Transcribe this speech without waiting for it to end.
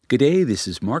G'day, this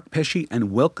is Mark Pesce,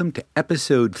 and welcome to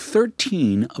episode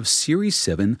 13 of Series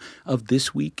 7 of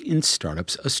This Week in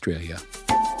Startups Australia.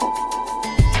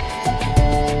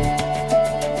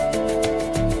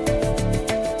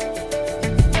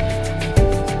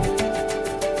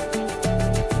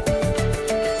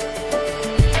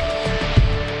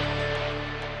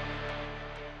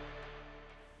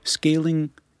 Scaling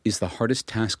is the hardest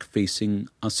task facing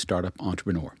a startup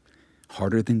entrepreneur.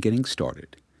 Harder than getting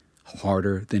started.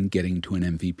 Harder than getting to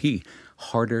an MVP.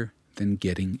 Harder than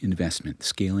getting investment.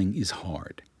 Scaling is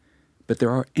hard. But there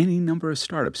are any number of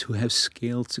startups who have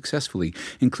scaled successfully,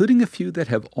 including a few that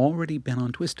have already been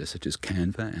on Twista, such as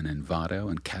Canva and Envato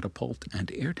and Catapult and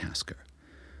Airtasker.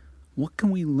 What can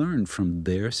we learn from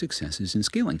their successes in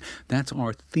scaling? That's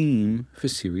our theme for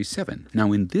Series 7.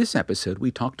 Now, in this episode,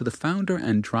 we talk to the founder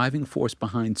and driving force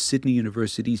behind Sydney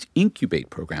University's Incubate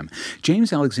program.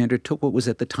 James Alexander took what was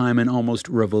at the time an almost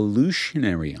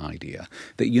revolutionary idea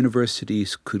that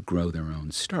universities could grow their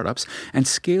own startups and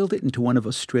scaled it into one of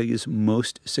Australia's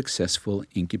most successful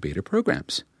incubator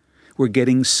programs. We're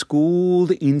getting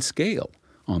schooled in scale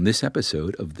on this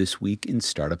episode of This Week in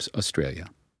Startups Australia.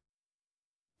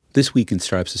 This Week in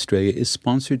Startups Australia is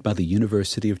sponsored by the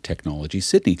University of Technology,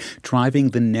 Sydney,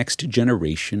 driving the next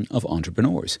generation of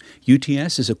entrepreneurs.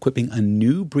 UTS is equipping a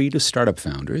new breed of startup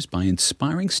founders by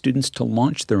inspiring students to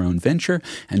launch their own venture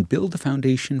and build the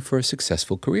foundation for a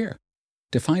successful career.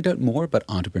 To find out more about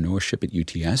entrepreneurship at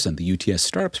UTS and the UTS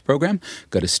Startups program,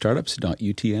 go to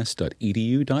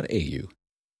startups.uts.edu.au.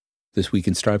 This Week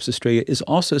in Startups Australia is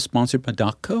also sponsored by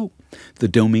 .co, the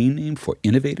domain name for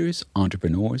innovators,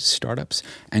 entrepreneurs, startups,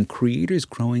 and creators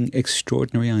growing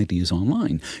extraordinary ideas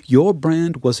online. Your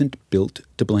brand wasn't built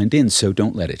to blend in, so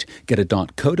don't let it. Get a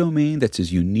 .co domain that's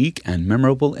as unique and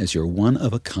memorable as your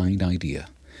one-of-a-kind idea.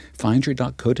 Find your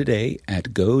 .co today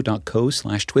at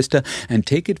go.co/Twista and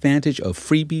take advantage of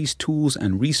freebies, tools,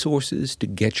 and resources to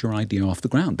get your idea off the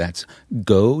ground. That's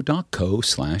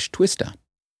go.co/Twista.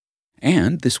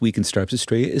 And This Week in Startups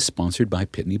Australia is sponsored by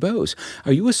Pitney Bowes.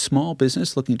 Are you a small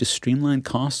business looking to streamline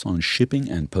costs on shipping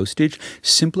and postage?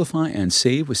 Simplify and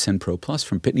save with SendPro Plus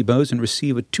from Pitney Bowes and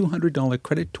receive a $200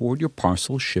 credit toward your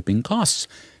parcel shipping costs.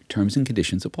 Terms and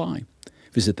conditions apply.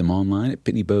 Visit them online at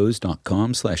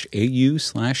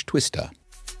pitneybowes.com/au/Twista.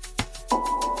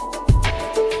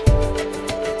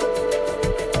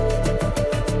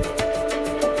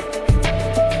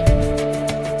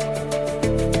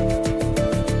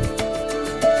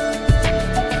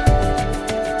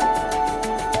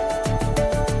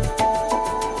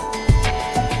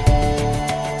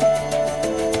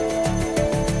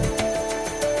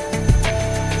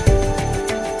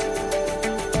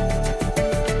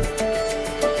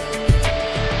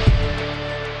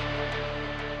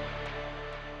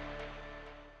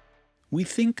 We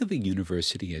think of a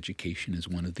university education as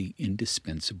one of the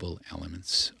indispensable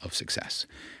elements of success.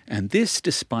 And this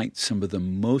despite some of the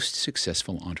most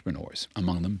successful entrepreneurs,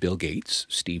 among them Bill Gates,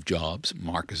 Steve Jobs,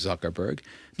 Mark Zuckerberg,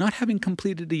 not having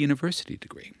completed a university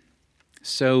degree.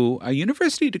 So a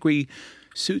university degree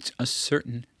suits a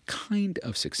certain kind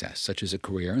of success, such as a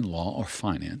career in law or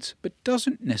finance, but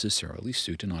doesn't necessarily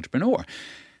suit an entrepreneur.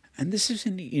 And this is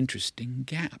an interesting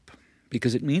gap,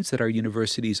 because it means that our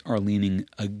universities are leaning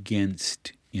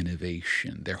against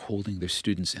innovation. They're holding their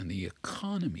students and the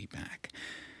economy back.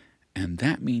 And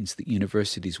that means that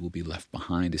universities will be left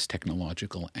behind as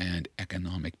technological and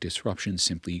economic disruption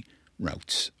simply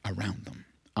routes around them.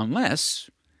 Unless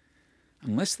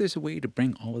there's a way to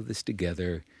bring all of this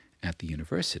together at the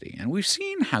university. And we've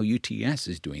seen how UTS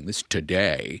is doing this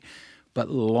today, but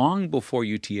long before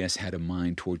UTS had a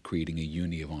mind toward creating a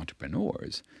uni of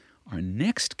entrepreneurs, our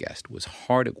next guest was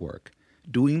hard at work,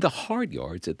 doing the hard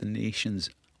yards at the nation's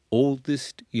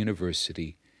oldest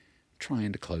university,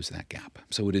 trying to close that gap.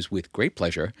 So it is with great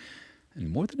pleasure and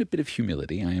more than a bit of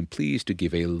humility, I am pleased to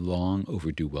give a long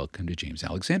overdue welcome to James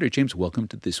Alexander. James, welcome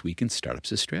to This Week in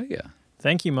Startups Australia.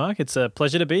 Thank you, Mark. It's a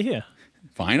pleasure to be here.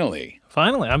 Finally.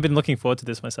 I've been looking forward to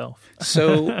this myself.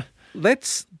 So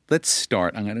let's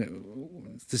start.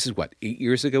 This is what, 8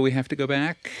 years ago we have to go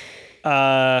back?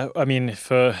 For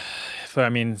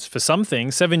some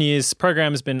things, 7 years.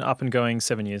 Program has been up and going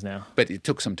 7 years now. But it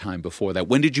took some time before that.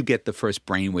 When did you get the first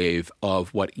brainwave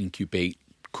of what Incubate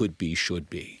could be, should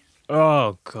be?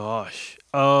 Oh, gosh.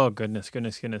 Oh, goodness. Okay.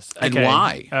 And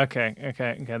why? Okay.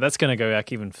 That's going to go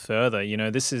back even further. You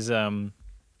know, this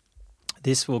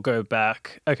will go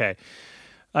back. Okay.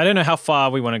 I don't know how far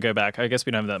we want to go back. I guess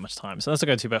we don't have that much time, so let's not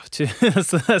go too back.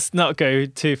 Let's not go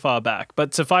too far back.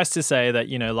 But suffice to say that,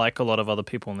 you know, like a lot of other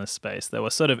people in this space, there were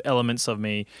sort of elements of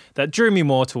me that drew me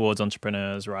more towards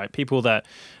entrepreneurs, right? People that,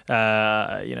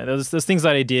 you know, there's things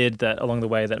that I did that along the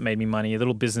way that made me money,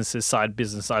 little businesses, side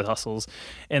hustles,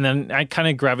 and then I kind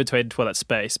of gravitated toward that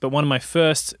space. But one of my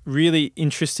first really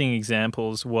interesting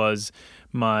examples was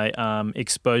my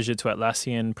exposure to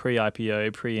Atlassian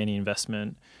pre-IPO, pre-any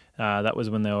investment. That was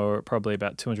when there were probably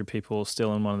about 200 people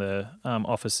still in one of the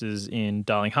offices in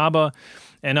Darling Harbour.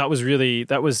 And that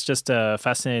was just a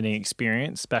fascinating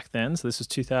experience back then. So this was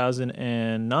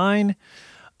 2009.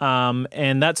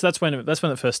 And that's when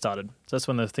it first started. So that's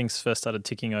when the things first started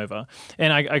ticking over.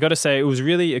 And I got to say, it was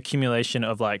really accumulation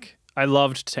of like, I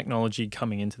loved technology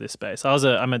coming into this space.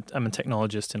 I'm a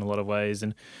technologist in a lot of ways.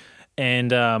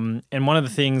 And one of the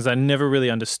things I never really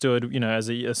understood, you know, as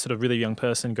a sort of really young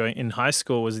person going in high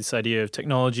school was this idea of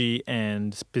technology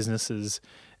and businesses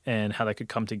and how they could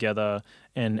come together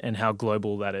and how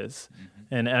global that is.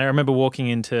 Mm-hmm. And I remember walking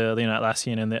into, you know,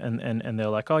 Atlassian and they're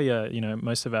like, oh yeah, you know,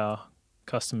 most of our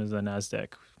customers are NASDAQ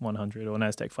 100 or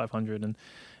NASDAQ 500 and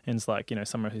it's like, you know,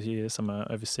 some are here, some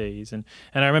are overseas. And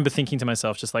I remember thinking to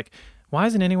myself, just like, why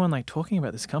isn't anyone like talking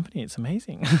about this company? It's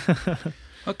amazing.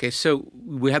 Okay, so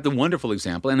we have the wonderful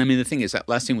example. And I mean, the thing is that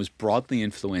Atlassian was broadly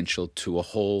influential to a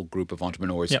whole group of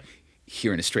entrepreneurs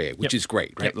here in Australia, which is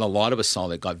great, right? A lot of us saw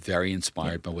that, got very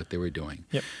inspired by what they were doing.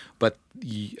 But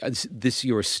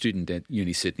you're a student at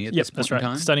Uni Sydney at this point in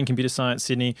time? Studying computer science,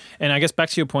 Sydney. And I guess back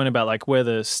to your point about like where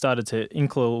the started to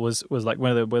inkle was like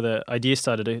where the idea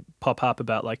started to pop up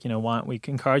about like, you know, why aren't we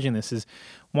encouraging this is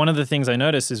one of the things I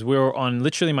noticed is we were on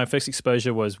literally my first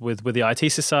exposure was with the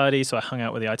IT Society. So I hung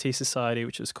out with the IT Society,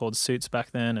 which was called Suits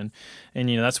back then. And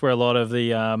you know, that's where a lot of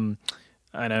the,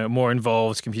 I know, more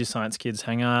involved computer science kids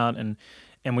hang out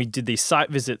and we did these site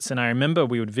visits. And I remember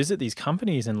we would visit these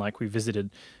companies and like we visited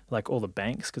like all the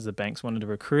banks because the banks wanted to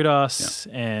recruit us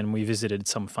and we visited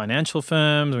some financial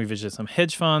firms, we visited some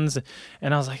hedge funds.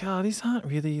 And I was like, oh, these aren't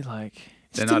really like...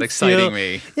 They're not exciting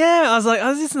me. Yeah, I was like,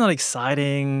 oh, this is not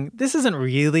exciting. This isn't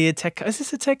really a tech... Is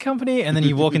this a tech company? And then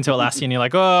you walk into Atlassian and you're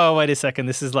like, oh, wait a second.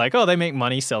 This is like, oh, they make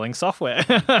money selling software.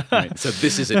 Right. So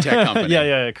this is a tech company.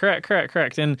 Yeah,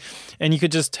 correct. And you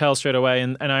could just tell straight away.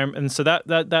 And so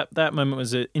that moment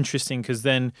was interesting because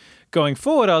then going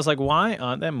forward, I was like, why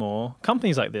aren't there more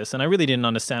companies like this? And I really didn't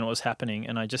understand what was happening.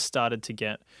 And I just started to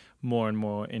get more and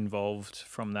more involved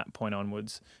from that point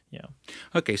onwards. Yeah.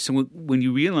 Okay, so when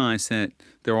you realize that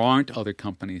there aren't other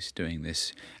companies doing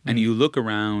this, and you look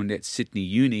around at Sydney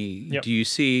Uni, do you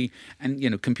see, and you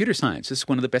know, computer science, this is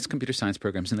one of the best computer science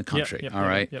programs in the country, all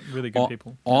right? Yep, really good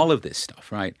people. All of this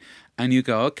stuff, right? And you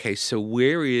go, okay, so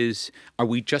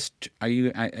are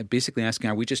you basically asking,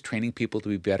 are we just training people to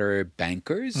be better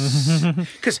bankers?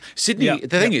 Because Sydney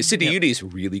Uni is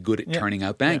really good at turning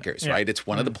out bankers, right? It's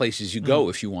one of the places you go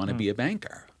if you want to be a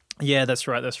banker. Yeah, that's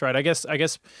right. I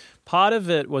guess part of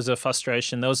it was a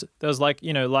frustration. There was like,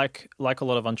 you know, like a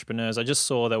lot of entrepreneurs, I just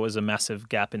saw there was a massive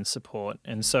gap in support.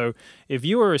 And so if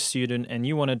you were a student and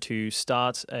you wanted to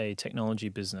start a technology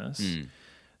business,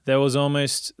 there was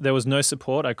no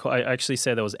support. I actually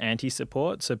say there was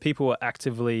anti-support. So people were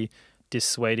actively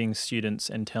dissuading students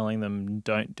and telling them,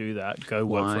 don't do that, go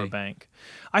work for a bank.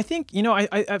 I think, you know, I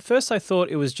at first I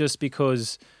thought it was just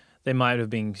because they might have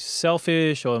been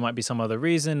selfish or it might be some other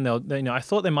reason. I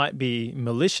thought they might be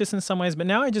malicious in some ways, but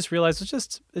now I just realized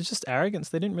it's just arrogance.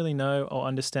 They didn't really know or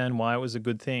understand why it was a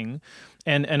good thing.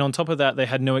 And on top of that, they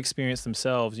had no experience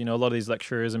themselves. You know, a lot of these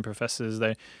lecturers and professors,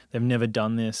 they've never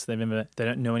done this. They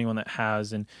don't know anyone that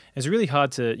has. And it's really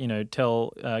hard to, you know,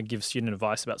 give student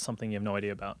advice about something you have no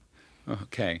idea about.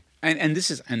 Okay. And this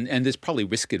is and there's probably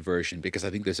risk aversion because I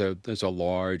think there's a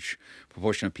large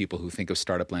proportion of people who think of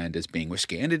startup land as being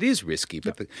risky, and it is risky.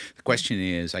 But the question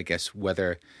is, I guess,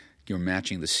 whether you're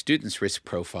matching the student's risk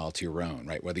profile to your own,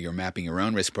 right? Whether you're mapping your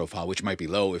own risk profile, which might be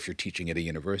low if you're teaching at a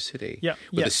university,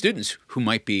 with the students who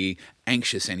might be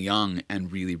anxious and young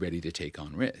and really ready to take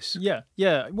on risks. Yeah.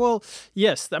 Well,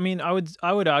 yes. I mean, I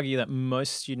would argue that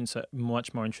most students are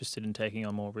much more interested in taking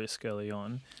on more risk early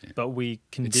on, but we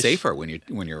can. It's safer when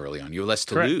you're early on. You have less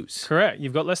to lose. Correct.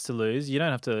 You've got less to lose. You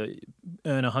don't have to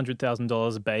earn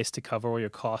 $100,000 base to cover all your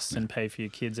costs and pay for your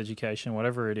kids' education,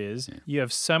 whatever it is. Yeah. You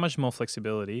have so much more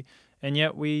flexibility, and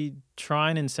yet we try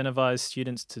and incentivize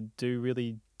students to do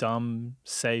really dumb,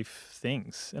 safe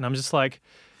things. And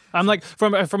I'm like,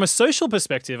 from a social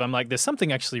perspective, I'm like, there's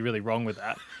something actually really wrong with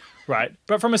that. Right.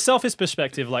 But from a selfish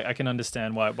perspective, like I can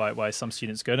understand why some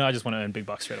students go, no, I just want to earn big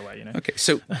bucks straight away, you know? Okay,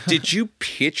 so did you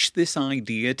pitch this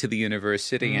idea to the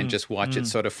university and just watch it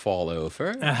sort of fall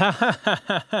over?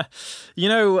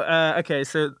 Okay,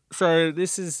 so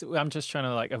this is, I'm just trying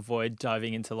to like avoid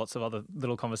diving into lots of other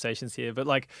little conversations here, but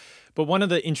one of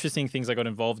the interesting things I got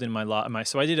involved in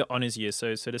so I did an honors year.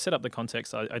 So to set up the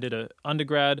context, I did an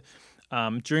undergrad.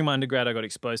 During my undergrad, I got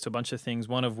exposed to a bunch of things,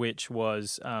 one of which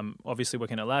was obviously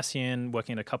working at Atlassian,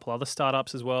 working at a couple other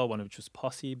startups as well, one of which was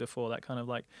Posse before that kind of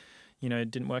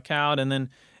didn't work out. And then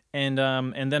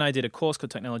I did a course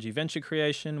called Technology Venture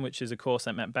Creation, which is a course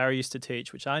that Matt Barry used to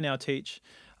teach, which I now teach.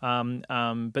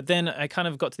 But then I kind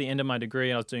of got to the end of my degree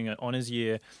and I was doing an honors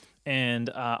year. And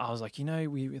I was like,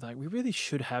 we really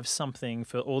should have something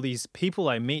for all these people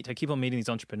I meet. I keep on meeting these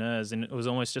entrepreneurs, and it was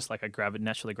almost just like I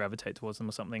naturally gravitate towards them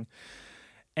or something.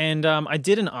 And I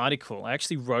did an article. I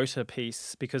actually wrote a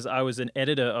piece because I was an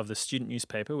editor of the student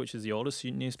newspaper, which is the oldest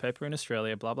student newspaper in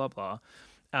Australia. Blah blah blah.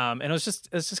 And it's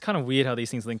just kind of weird how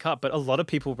these things link up, but a lot of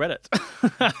people read it.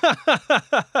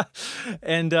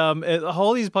 And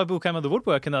all these people came out of the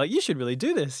woodwork and they're like, you should really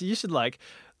do this. You should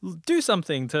do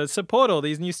something to support all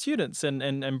these new students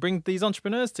and bring these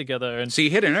entrepreneurs together. And so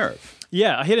you hit a nerve.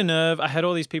 Yeah, I hit a nerve. I had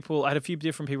all these people, I had a few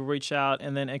different people reach out,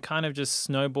 and then it kind of just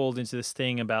snowballed into this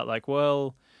thing about what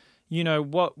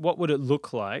would it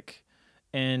look like?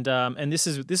 And this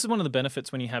is one of the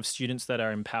benefits when you have students that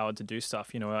are empowered to do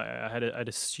stuff. I had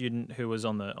a student who was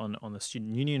on the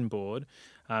student union board,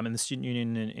 and the student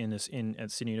union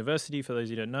at Sydney University, for those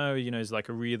who don't know, is like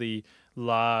a really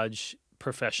large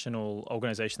professional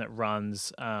organization that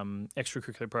runs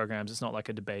extracurricular programs. It's not like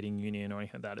a debating union or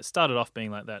anything like that. It started off being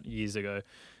like that years ago,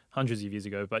 hundreds of years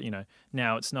ago, but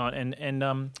now it's not.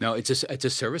 No, it's a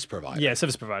service provider. Yeah,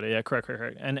 service provider. Yeah, correct.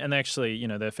 And actually,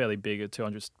 they're fairly big at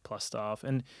 200 plus staff,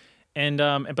 but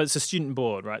it's a student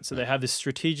board, right? So they have this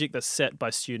strategic that's set by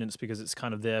students because it's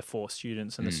kind of there for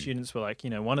students, and the students were like,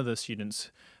 one of the students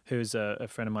who's a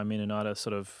friend of mine, Minanata,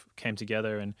 sort of came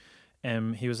together and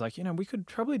he was like, we could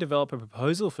probably develop a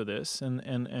proposal for this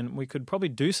and we could probably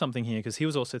do something here, because he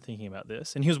was also thinking about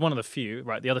this. And he was one of the few,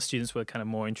 right? The other students were kind of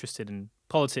more interested in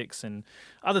politics and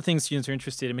other things students are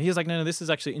interested in. But he was like, no, this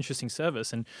is actually interesting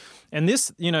service. And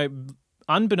this,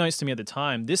 unbeknownst to me at the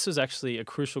time, this was actually a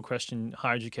crucial question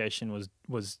higher education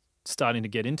was starting to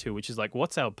get into, which is like,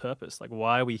 what's our purpose? Like,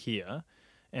 why are we here?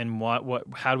 And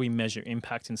how do we measure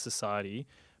impact in society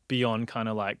beyond kind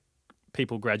of like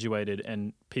people graduated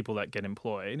and people that get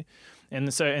employed? And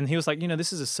he was like,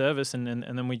 this is a service, and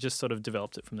then we just sort of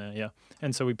developed it from there. Yeah.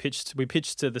 And so we pitched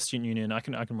to the student union. I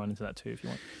can run into that too if you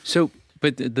want. So,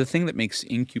 but the thing that makes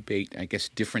Incubate, I guess,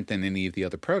 different than any of the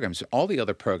other programs, all the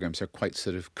other programs are quite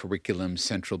sort of curriculum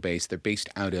central based. They're based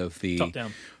out of the top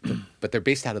down, but they're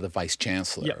based out of the vice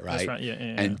chancellor, right? That's right. Yeah.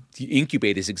 And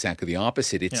Incubate is exactly the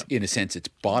opposite. It's in a sense, it's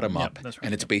bottom up, that's right.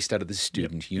 And it's based out of the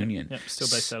student union. Yeah, still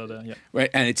based out of there. Yeah. Right,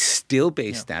 and it's still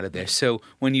based out of there. So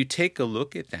when you take a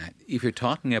look at that, if you're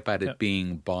talking about it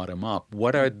being bottom up,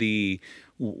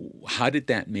 how did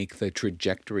that make the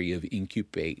trajectory of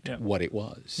Incubate what it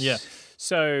was? Yeah.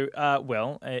 So,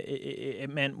 it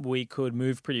meant we could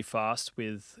move pretty fast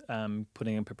with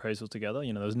putting a proposal together.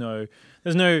 There's no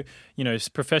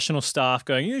professional staff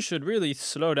going, you should really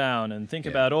slow down and think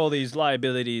about all these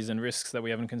liabilities and risks that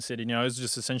we haven't considered. It was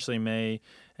just essentially me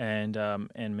and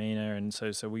Mina, and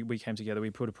so we came together. We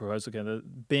put a proposal together.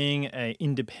 Being an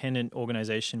independent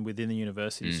organization within the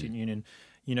university student union,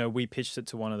 we pitched it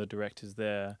to one of the directors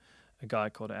there, a guy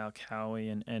called Al Cowie,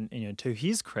 and to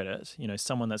his credit,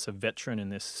 someone that's a veteran in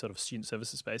this sort of student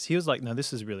services space, he was like, no,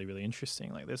 this is really, really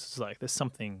interesting. Like, this is like, there's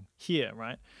something here,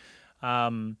 right?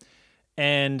 And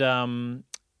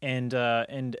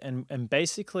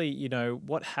basically,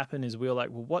 what happened is we were like,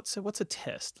 well, what's a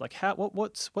test? Like,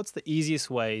 what's the easiest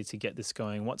way to get this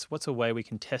going? What's a way we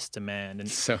can test demand? And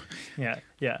so, yeah.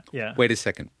 Wait a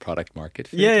second, product market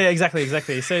fit? Yeah, exactly.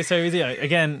 So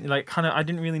again, like, kind of, I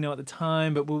didn't really know at the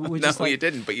time, but we just no, you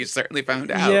didn't, but you certainly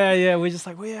found out. Yeah, we're just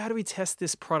like, well, how do we test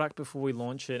this product before we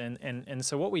launch it? And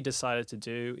so what we decided to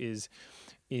do is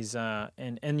back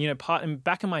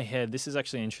in my head, this is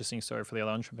actually an interesting story for the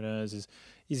other entrepreneurs, is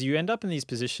you end up in these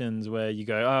positions where you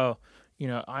go,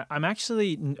 I'm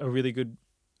actually a really good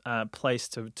place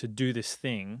to do this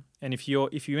thing. And if you're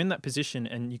in that position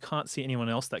and you can't see anyone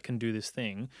else that can do this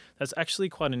thing, that's actually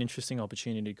quite an interesting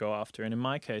opportunity to go after. And in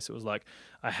my case, it was like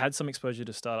I had some exposure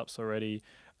to startups already.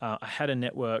 I had a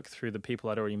network through the people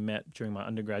I'd already met during my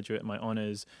undergraduate and my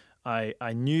honors.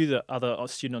 I knew the other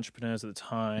student entrepreneurs at the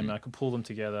time, and I could pull them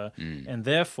together. And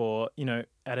therefore,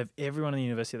 out of everyone in the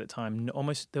university at the time,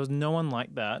 almost there was no one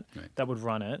like that that would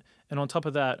run it. And on top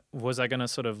of that, was I going to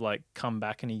sort of like come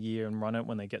back in a year and run it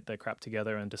when they get their crap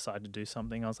together and decide to do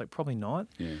something? I was like, probably not.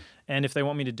 Yeah. And if they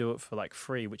want me to do it for like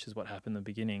free, which is what happened in the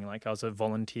beginning, like I was a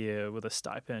volunteer with a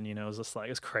stipend, it was just like,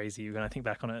 it's crazy. When I think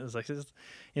back on it, it was like, it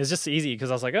was just easy because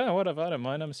I was like, oh, whatever, I don't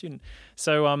mind, I'm a student.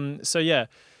 So yeah.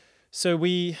 So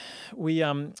we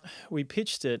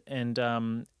pitched it, and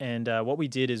what we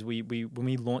did is when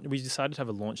we launched, we decided to have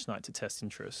a launch night to test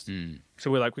interest.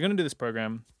 So we're like, we're going to do this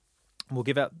program. We'll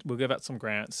give out some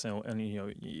grants, and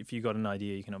if you got an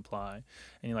idea, you can apply.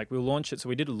 And you're like, we'll launch it. So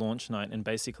we did a launch night, and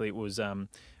basically it was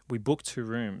we booked 2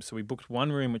 rooms. So we booked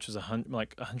one room which was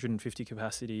 150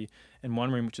 capacity, and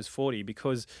one room which was 40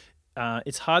 because.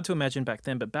 It's hard to imagine back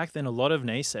then, but back then a lot of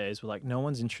naysayers were like, no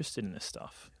one's interested in this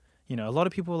stuff. A lot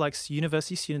of people like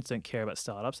university students don't care about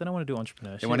startups. They don't want to do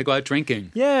entrepreneurship. They want to go out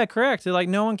drinking. Yeah, correct. They're like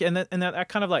no one, and that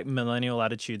kind of like millennial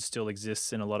attitude still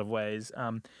exists in a lot of ways.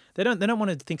 They don't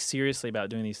want to think seriously about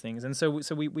doing these things, and so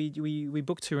we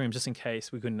booked 2 rooms just in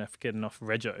case we couldn't get enough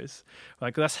regos.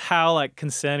 Like that's how like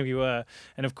concerned we were,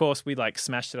 and of course we like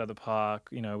smashed it out of the park.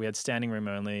 We had standing room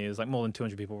only. It was like more than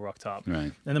 200 people rocked up.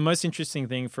 Right. And the most interesting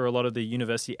thing for a lot of the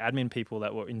university admin people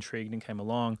that were intrigued and came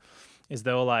along is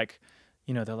they were like.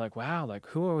 They're like, wow, like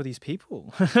who are all these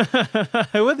people?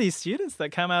 Who are these students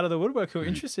that come out of the woodwork who are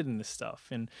interested in this stuff?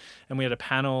 And we had a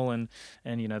panel and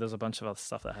there's a bunch of other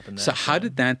stuff that happened there. So how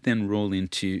did that then roll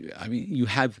into, you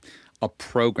have a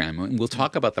program, and we'll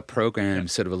talk about the program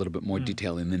sort of a little bit more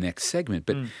detail in the next segment,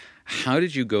 but how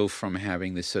did you go from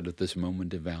having this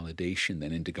moment of validation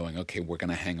then into going, okay, we're going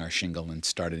to hang our shingle and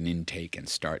start an intake and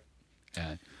start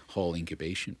a whole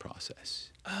incubation process?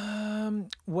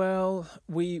 Well,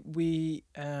 we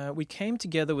came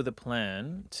together with a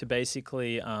plan to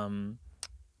basically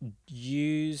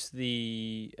use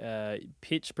the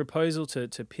proposal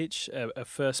to pitch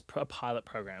a pilot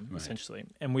program, essentially,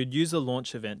 and we'd use a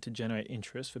launch event to generate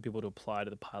interest for people to apply to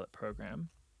the pilot program.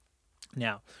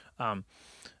 Now, and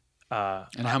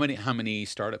how many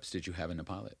startups did you have in the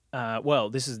pilot? Well,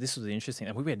 this was the interesting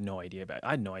thing. We had no idea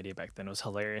I had no idea back then. It was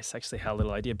hilarious, actually, how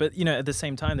little idea. But at the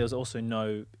same time, there was also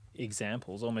no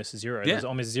examples, almost zero. Yeah. There was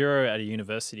almost zero at a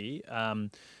university,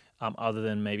 other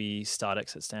than maybe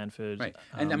StartX at Stanford. Right,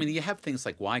 and you have things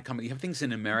like Y Combinator. You have things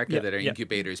in America that are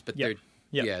incubators, but they're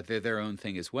their own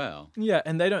thing as well. Yeah,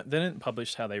 and they don't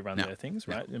publish how they run their things,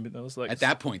 right? No. That was like at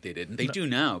that point they didn't. They do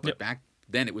now, but back.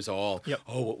 Then it was all,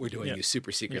 what we're doing is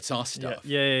super secret sauce stuff.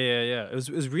 Yeah. It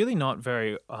was really not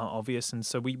very obvious, and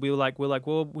so we were like,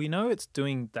 well, we know it's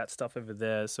doing that stuff over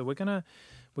there, so we're gonna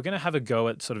have a go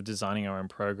at sort of designing our own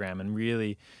program. And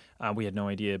really, we had no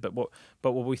idea. But what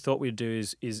we thought we'd do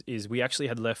is we actually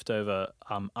had leftover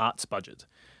arts budget.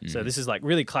 So this is like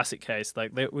really classic case.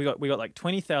 Like we got like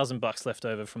 $20,000 left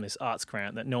over from this arts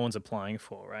grant that no one's applying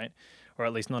for, right? Or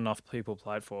at least not enough people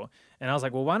applied for. And I was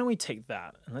like, well, why don't we take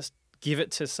that and let's give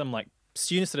it to some like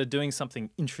students that are doing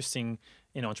something interesting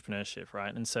in entrepreneurship,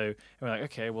 right? And so we're like,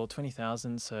 okay, well,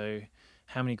 20,000. So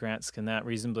how many grants can that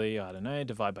reasonably, I don't know,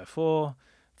 divide by 4,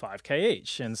 $5K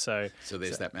each. And so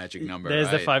there's that magic number. There's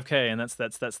the $5K, and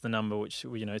that's the number which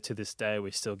to this day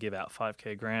we still give out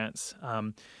 $5K grants.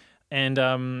 And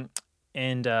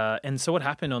so what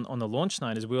happened on the launch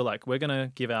night is we were like, we're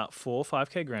gonna give out 4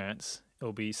 $5K grants.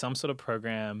 It'll be some sort of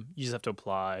program. You just have to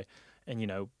apply, and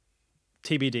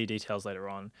TBD details later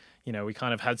on. We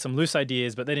kind of had some loose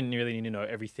ideas, but they didn't really need to know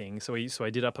everything. So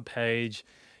I did up a page.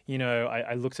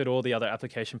 I looked at all the other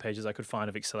application pages I could find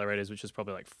of accelerators, which was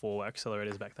probably like 4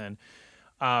 accelerators back then.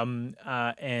 And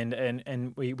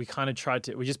we kind of tried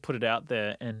to, we just put it out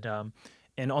there. And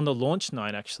on the launch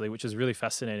night, actually, which is really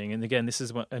fascinating. And again, this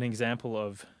is an example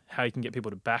of how you can get people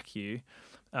to back you.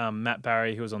 Matt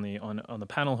Barry, who was on the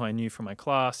panel, who I knew from my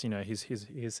class,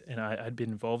 he's and I had been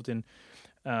involved in.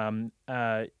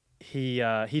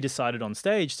 He decided on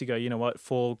stage to go, you know what,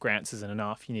 4 grants isn't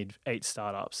enough. You need 8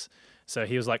 startups. So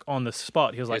he was like on the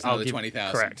spot. He was like, "I'll give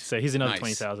 20,000." Correct. So here's another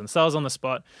 20,000. So I was on the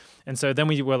spot, and so then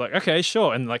we were like, "Okay,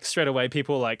 sure." And like straight away,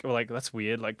 people were like, "That's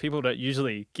weird." Like people don't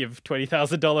usually give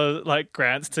 $20,000 like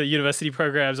grants to university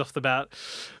programs off the bat,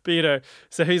 but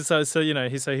so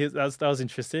that was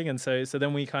interesting. And so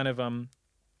then we kind of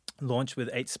launched with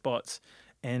 8 spots.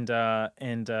 And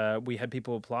we had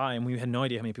people apply, and we had no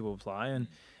idea how many people apply,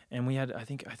 and we had I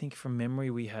think from memory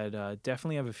we had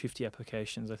definitely over 50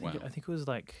 applications. I think it was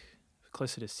like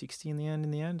closer to 60 in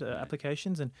the end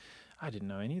applications, and I didn't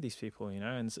know any of these people,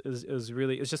 and it was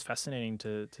really, it was just fascinating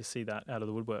to see that come out of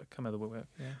the woodwork.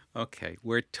 Yeah. Okay,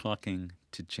 we're talking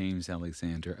to James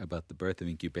Alexander about the birth of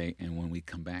Incubate, and when we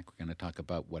come back, we're going to talk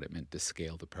about what it meant to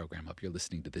scale the program up. You're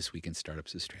listening to This Week in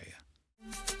Startups Australia.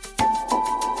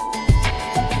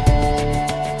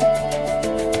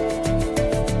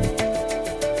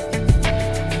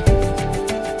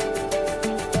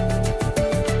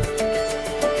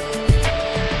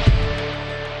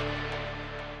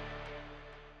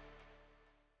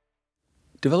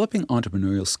 Developing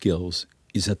entrepreneurial skills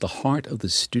is at the heart of the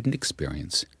student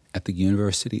experience at the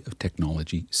University of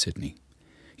Technology, Sydney.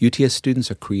 UTS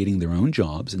students are creating their own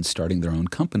jobs and starting their own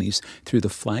companies through the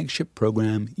flagship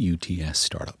program UTS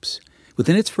Startups.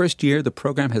 Within its first year, the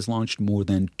program has launched more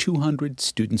than 200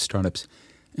 student startups,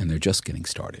 and they're just getting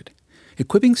started.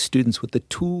 Equipping students with the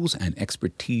tools and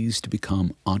expertise to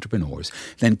become entrepreneurs,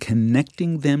 then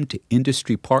connecting them to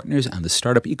industry partners and the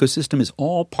startup ecosystem is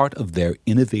all part of their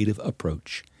innovative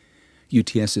approach.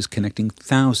 UTS is connecting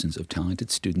thousands of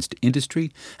talented students to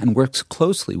industry and works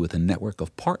closely with a network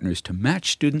of partners to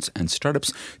match students and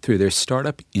startups through their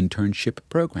Startup Internship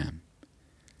program.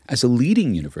 As a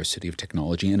leading university of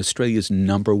technology and Australia's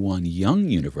 #1 young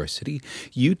university,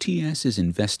 UTS is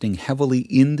investing heavily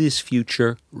in this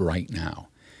future right now.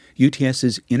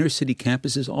 UTS's inner-city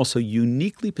campus is also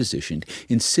uniquely positioned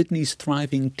in Sydney's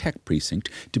thriving tech precinct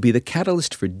to be the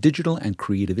catalyst for digital and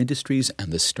creative industries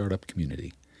and the startup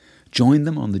community. Join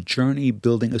them on the journey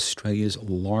building Australia's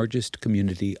largest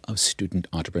community of student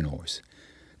entrepreneurs.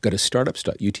 Go to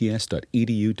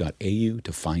startups.uts.edu.au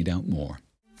to find out more.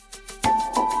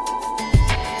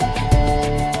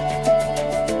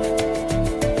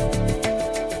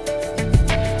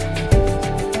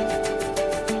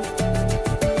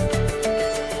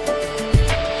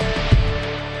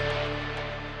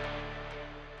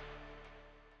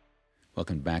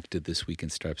 Welcome back to This Week in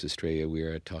Startups Australia. We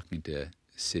are talking to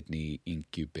Sydney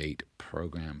Incubate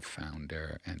program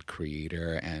founder and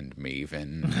creator and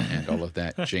maven and all of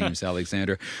that, James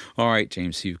Alexander. All right,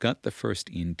 James, so you've got the first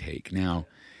intake. Now,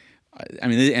 I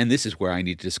mean, and this is where I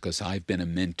need to discuss. I've been a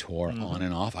mentor on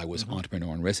and off. I was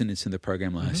entrepreneur in residence in the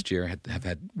program last year. Have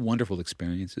had wonderful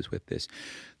experiences with this.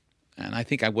 And I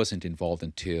think I wasn't involved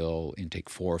until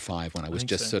intake 4 or 5 when I was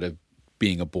just sort of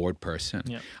being a board person.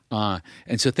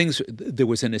 And so there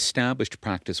was an established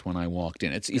practice when I walked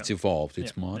in. It's evolved,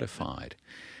 it's modified.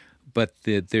 But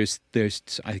there's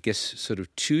I guess sort of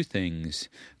 2 things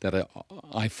that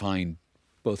I find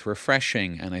both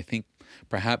refreshing and I think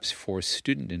perhaps for a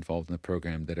student involved in the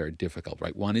program that are difficult,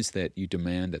 right? One is that you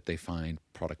demand that they find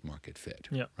product market fit,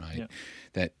 right?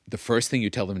 That the first thing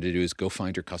you tell them to do is go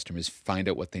find your customers, find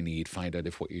out what they need, find out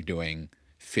if what you're doing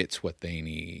fits what they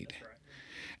need. That's right.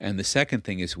 And the second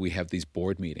thing is we have these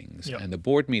board meetings. And the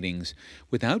board meetings,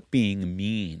 without being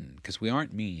mean, because we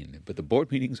aren't mean, but the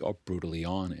board meetings are brutally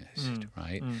honest,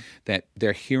 right? That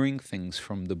they're hearing things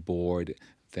from the board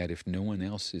that if no one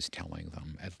else is telling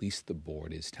them, at least the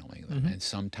board is telling them. And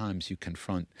sometimes you can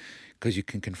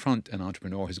confront an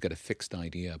entrepreneur who's got a fixed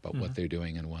idea about what they're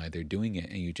doing and why they're doing it,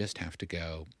 and you just have to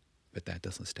go, but that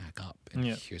doesn't stack up, and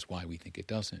here's why we think it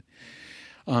doesn't.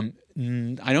 I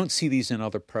don't see these in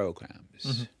other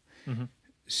programs.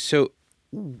 So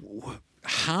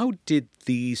how did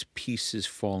these pieces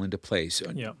fall into place?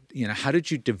 How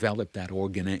did you develop that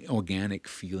organic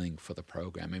feeling for the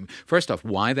program? I mean, first off,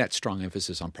 why that strong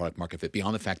emphasis on product market fit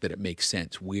beyond the fact that it makes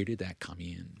sense? Where did that come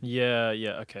in?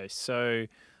 Okay. So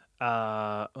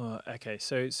I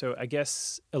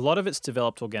guess a lot of it's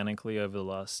developed organically over the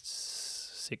last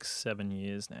 6-7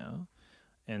 years now.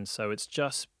 And so it's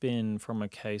just been from a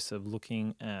case of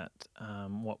looking at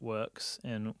what works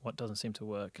and what doesn't seem to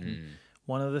work. And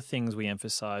one of the things we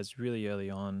emphasized really early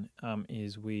on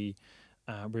is we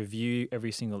review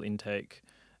every single intake.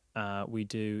 We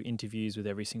do interviews with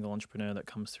every single entrepreneur that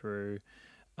comes through.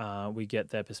 We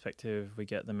get their perspective. We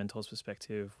get the mentor's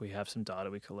perspective. We have some data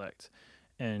we collect.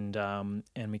 And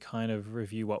we kind of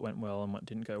review what went well and what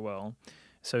didn't go well.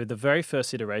 So the very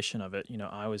first iteration of it,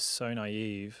 I was so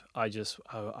naive. I was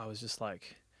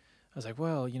like,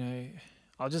 well,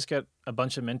 I'll just get a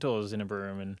bunch of mentors in a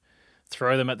room and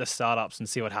throw them at the startups and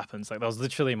see what happens. Like that was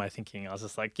literally my thinking. I was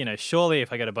just like, surely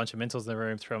if I get a bunch of mentors in the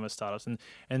room, throw them at startups. And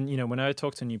when I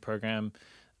talk to new program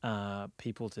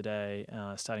people today,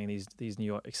 starting these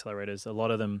new accelerators, a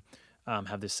lot of them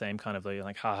have this same kind of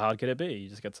like, how hard could it be? You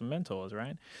just get some mentors,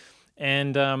 right?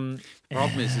 And the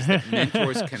problem is that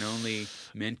mentors can only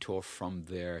mentor from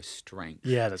their strength.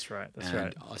 Yeah, that's right.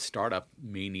 And a startup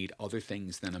may need other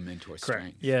things than a mentor's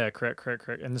strength. Yeah, correct.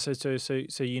 And so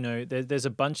there's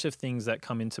a bunch of things that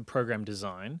come into program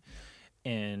design,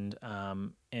 and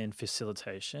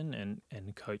facilitation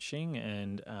and coaching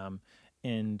and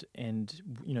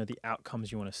the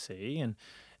outcomes you want to see.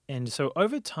 And so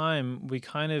over time, we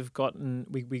kind of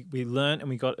we learned and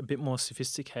we got a bit more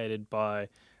sophisticated by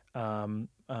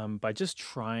just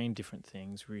trying different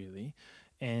things, really.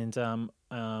 And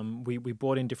we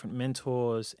brought in different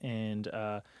mentors, and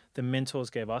the mentors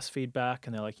gave us feedback,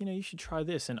 and they're like, you should try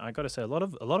this. And I got to say, a lot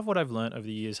of what I've learned over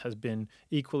the years has been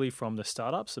equally from the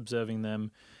startups, observing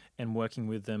them and working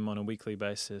with them on a weekly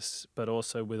basis, but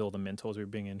also with all the mentors we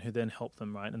bring in, who then help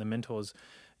them, right? And the mentors,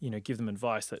 give them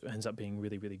advice that ends up being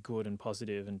really, really good and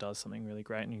positive and does something really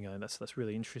great. And that's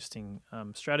really interesting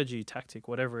strategy, tactic,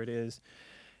 whatever it is.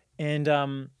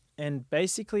 And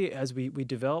basically, as we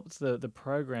developed the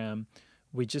program,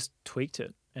 we just tweaked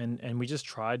it and we just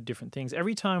tried different things.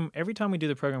 Every time we do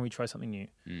the program, we try something new.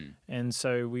 And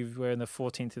so we're in the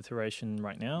 14th iteration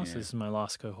right now. Yeah. So this is my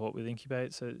last cohort with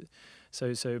Incubate.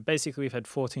 So basically, we've had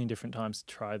 14 different times to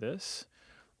try this.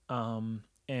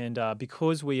 And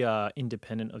because we are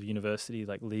independent of university,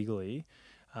 like legally,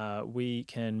 we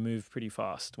can move pretty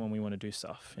fast when we want to do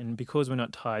stuff. And because we're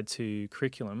not tied to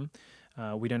curriculum,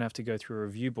 we don't have to go through a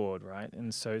review board, right?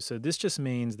 And so this just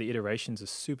means the iterations are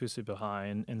super, super high.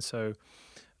 And so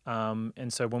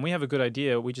when we have a good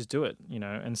idea, we just do it,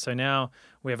 And so now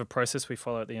we have a process we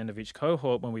follow at the end of each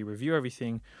cohort when we review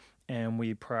everything, and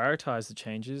we prioritize the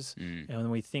changes, and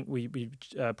we think we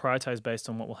prioritize based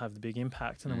on what will have the big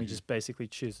impact, and then we just basically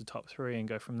choose the top 3 and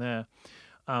go from there.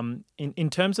 In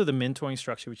terms of the mentoring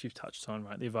structure, which you've touched on,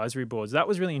 right, the advisory boards, that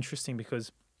was really interesting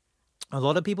because a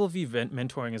lot of people view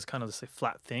mentoring as kind of this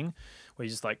flat thing where you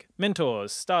just like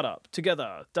mentors, startup,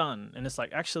 together, done. And it's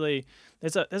like, actually,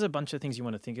 there's a bunch of things you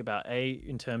want to think about. A,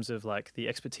 in terms of like the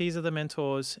expertise of the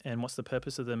mentors and what's the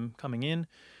purpose of them coming in.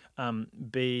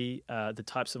 B, the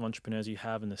types of entrepreneurs you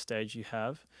have and the stage you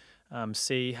have.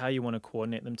 C, how you want to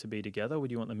coordinate them to be together. Would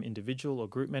you want them individual or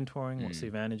group mentoring? What's the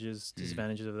advantages,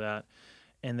 disadvantages of that?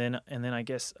 And then I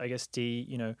guess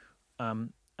D,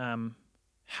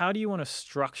 how do you want to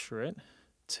structure it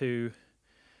to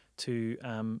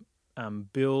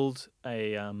build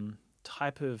a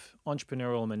type of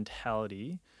entrepreneurial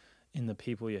mentality in the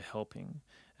people you're helping?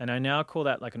 And I now call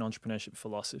that like an entrepreneurship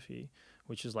philosophy,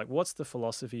 which is like, what's the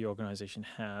philosophy your organization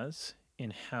has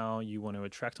in how you want to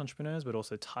attract entrepreneurs, but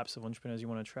also types of entrepreneurs you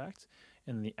want to attract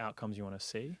and the outcomes you want to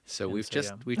see. So we've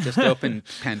just opened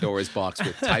Pandora's box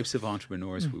with types of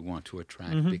entrepreneurs we want to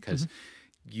attract, because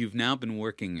you've now been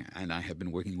working, and I have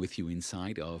been working with you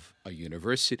inside of a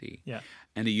university. Yeah.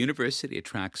 And a university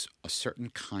attracts a certain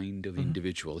kind of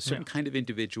individual. A certain kind of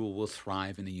individual will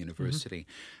thrive in a university.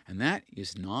 And that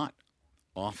is not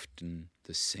often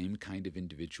the same kind of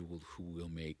individual who will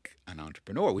make an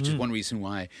entrepreneur, which is one reason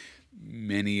why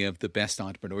many of the best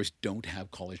entrepreneurs don't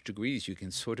have college degrees. You can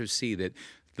sort of see that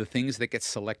the things that get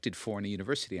selected for in a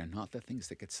university are not the things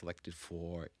that get selected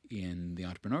for in the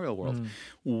entrepreneurial world.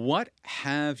 What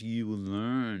have you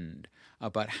learned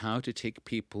about how to take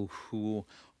people who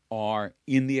are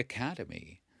in the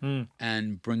academy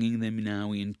and bringing them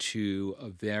now into a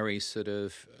very sort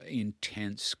of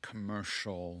intense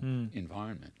commercial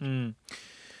environment?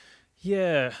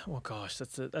 Yeah. Well, gosh,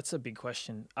 that's a big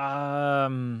question.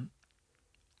 Well,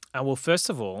 first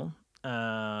of all,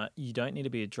 you don't need to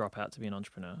be a dropout to be an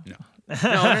entrepreneur. No.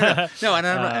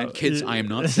 And kids, I am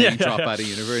not saying drop out of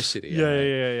university.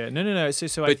 Yeah. No.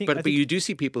 So I think, but you do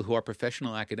see people who are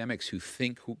professional academics who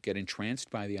get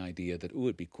entranced by the idea that,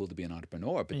 it'd be cool to be an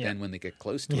entrepreneur. But then when they get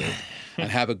close to it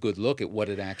and have a good look at what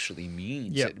it actually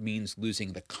means, it means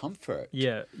losing the comfort.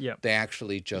 They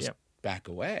actually just back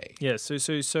away. Yeah, so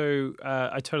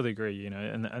I totally agree,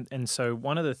 and so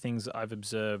one of the things I've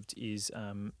observed is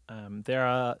there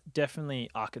are definitely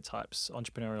archetypes,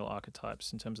 entrepreneurial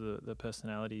archetypes in terms of the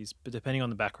personalities, but depending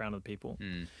on the background of the people.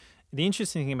 The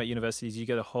interesting thing about university is you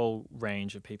get a whole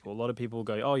range of people. A lot of people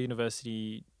go,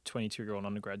 university, 22-year-old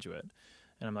undergraduate.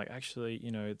 And I'm like, actually,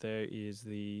 there is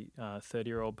the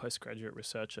 30-year-old postgraduate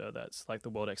researcher that's like the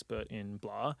world expert in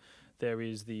blah. There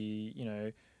is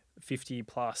the,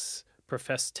 50-plus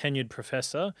tenured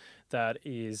professor that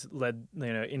is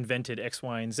invented X,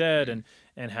 Y, and Z,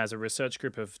 and has a research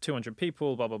group of 200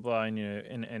 people, blah blah blah,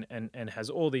 and has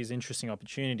all these interesting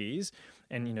opportunities,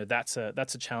 and that's a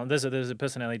challenge. There's a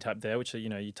personality type there, which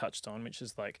you touched on, which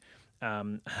is like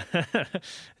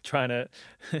trying to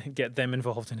get them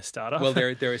involved in a startup. Well,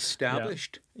 they're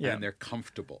established and they're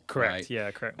comfortable. Correct. Right?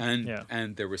 Yeah. Correct.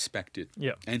 And they're respected.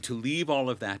 Yeah. And to leave all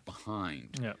of that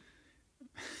behind. Yeah.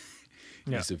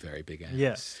 It's a very big ask.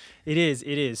 Yes, it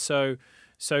is. So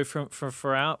So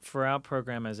for our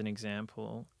program as an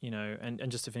example,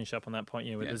 and just to finish up on that point,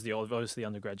 there's obviously the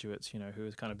undergraduates, who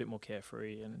is kind of a bit more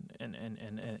carefree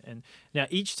and now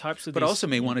each types of but also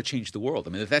may want to change the world.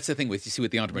 I mean, that's the thing with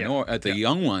the entrepreneur, the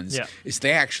young ones, is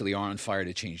they actually are on fire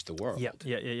to change the world.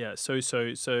 Yeah.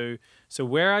 So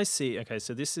where I see,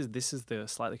 so this is the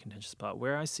slightly contentious part.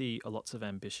 Where I see lots of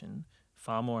ambition,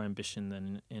 far more ambition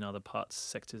than in other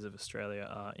sectors of Australia,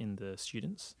 are in the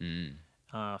students.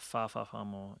 Far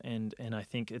more, and I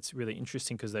think it's really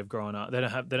interesting because they've grown up. They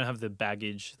don't have the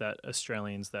baggage that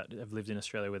Australians that have lived in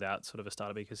Australia without sort of a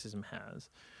startup ecosystem has.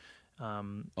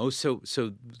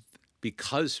 So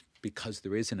because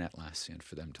there is an Atlassian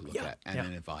for them to look at, and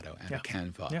an Envato and a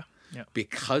Canva,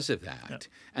 because of that,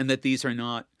 and that these are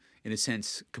not, in a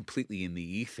sense, completely in the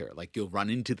ether. Like you'll run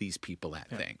into these people at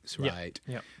things, right?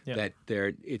 That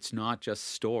it's not just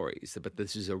stories, but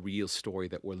this is a real story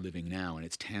that we're living now, and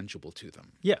it's tangible to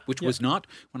them. Which was not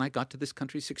when I got to this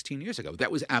country 16 years ago.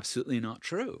 That was absolutely not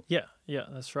true. Yeah,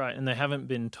 that's right. And they haven't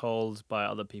been told by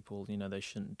other people, they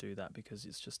shouldn't do that because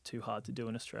it's just too hard to do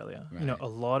in Australia. Right. A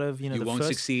lot of, you won't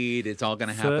succeed. It's all going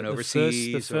to happen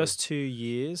overseas. The first 2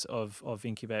 years of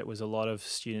Incubate was a lot of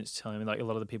students telling me, like a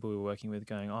lot of the people we were working with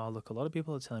going, oh, look, a lot of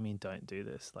people are telling me don't do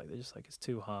this. Like they're just like, it's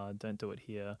too hard. Don't do it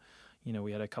here.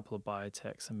 We had a couple of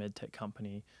biotechs, a med tech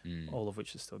company, all of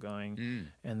which is still going.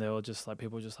 And they were just like,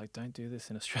 people were just like, don't do this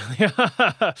in Australia.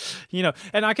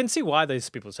 And I can see why those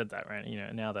people said that, right?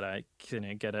 Now that I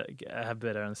have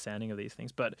better understanding of these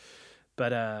things.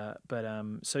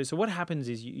 So what happens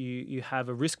is you have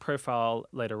a risk profile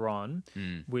later on,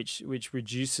 which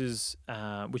reduces,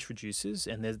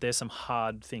 and there's some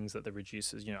hard things that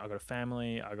reduces. I got a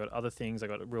family, I got other things, I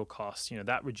got real costs.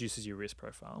 That reduces your risk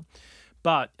profile.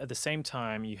 But at the same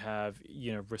time, you have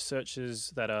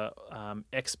researchers that are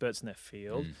experts in their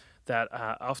field that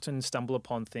often stumble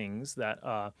upon things that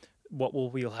are what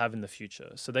we'll have in the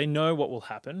future. So they know what will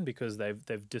happen because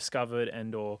they've discovered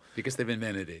or because they've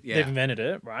invented it. Yeah. They've invented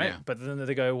it, right? Yeah. But then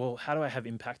they go, well, how do I have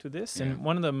impact with this? And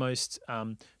one of the most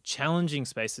challenging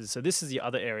spaces. So this is the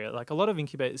other area. Like a lot of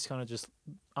Incubate is kind of just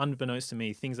unbeknownst to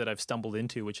me, things that I've stumbled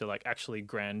into, which are like actually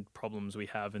grand problems we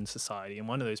have in society. And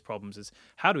one of those problems is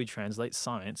how do we translate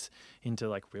science into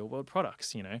like real world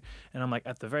products, And I'm like,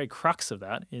 at the very crux of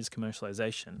that is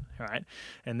commercialization, right?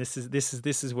 And this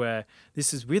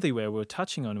is really where we're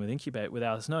touching on with Incubate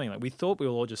without us knowing. Like we thought we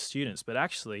were all just students, but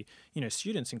actually,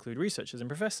 students include researchers and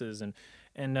professors and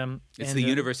it's the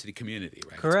university community,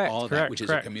 right? Correct. It's all of that, which is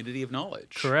a community of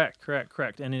knowledge. Correct.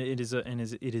 And it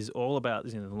is all about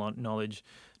the knowledge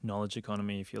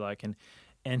economy, if you like,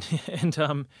 and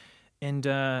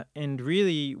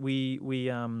really we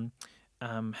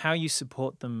how you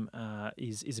support them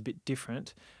is a bit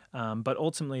different. But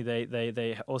ultimately,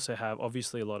 they also have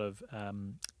obviously a lot of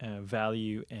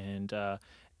value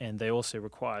and they also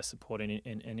require support and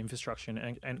infrastructure.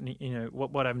 And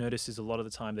what I've noticed is a lot of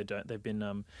the time they've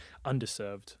been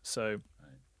underserved. So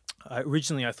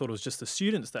originally I thought it was just the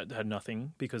students that had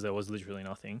nothing because there was literally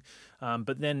nothing.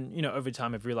 But then over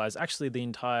time I've realized actually the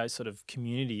entire sort of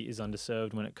community is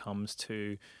underserved when it comes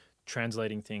to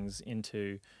translating things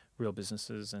into real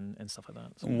businesses and stuff like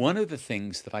that. So. One of the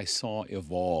things that I saw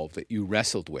evolve that you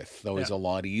wrestled with, though is a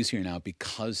lot easier now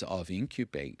because of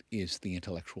Incubate, is the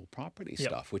intellectual property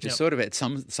stuff, which is sort of at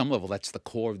some level that's the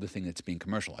core of the thing that's being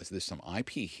commercialized. There's some IP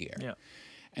here. Yeah.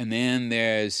 And then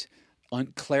there's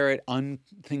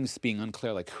things being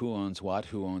unclear, like who owns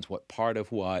what part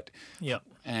of what,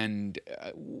 and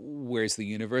where's the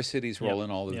university's role in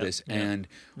all of this. And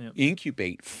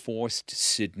Incubate forced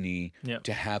Sydney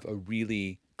to have a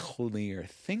really clear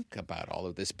think about all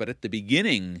of this. But at the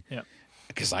beginning,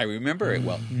 because I remember it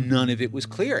well, none of it was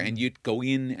clear. And you'd go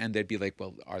in and they'd be like,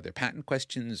 well, are there patent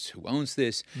questions? Who owns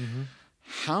this?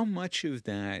 How much of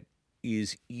that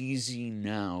is easy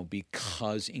now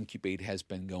because Incubate has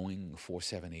been going for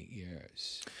 7-8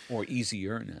 years, or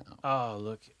easier now? Oh,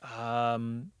 look,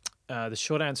 the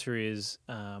short answer is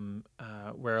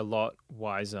we're a lot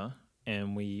wiser,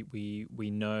 and we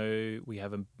know we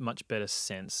have a much better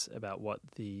sense about what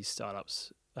the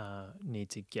startups need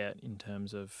to get in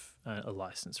terms of a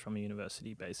license from a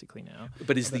university basically now.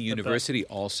 But is the university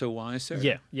also wiser?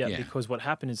 Yeah, because what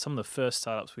happened is some of the first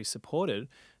startups we supported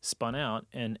spun out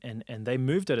and they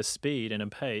moved at a speed and a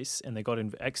pace, and they got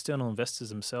external investors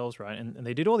themselves, right? And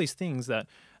they did all these things that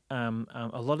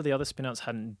a lot of the other spin-outs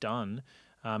hadn't done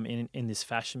in this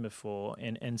fashion before,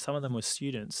 and some of them were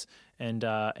students, and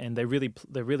they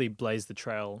really blazed the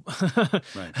trail.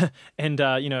 Right. And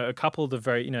a couple of the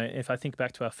very if I think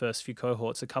back to our first few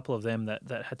cohorts, a couple of them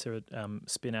that had to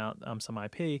spin out some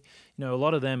IP, a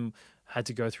lot of them had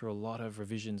to go through a lot of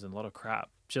revisions and a lot of crap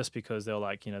just because they're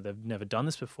like, they've never done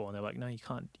this before. And they're like, no, you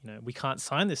can't, we can't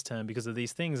sign this term because of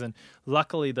these things. And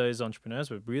luckily those entrepreneurs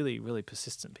were really, really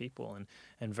persistent people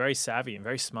and very savvy and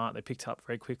very smart. They picked up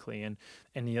very quickly. And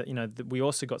we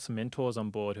also got some mentors on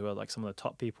board who are like some of the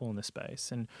top people in the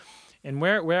space. And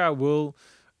where I will,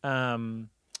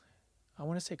 I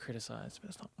want to say criticize, but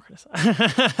it's not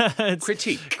criticize. It's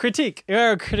critique. Critique.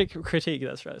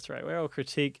 That's right. Where I'll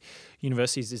critique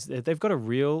universities is they've got a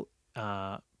real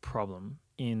problem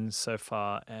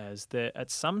insofar as at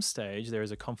some stage there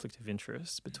is a conflict of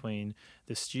interest between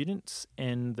the students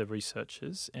and the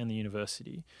researchers and the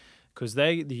university, because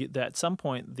at some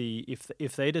point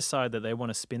if they decide that they want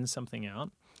to spin something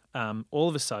out, all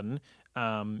of a sudden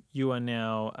you are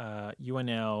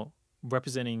now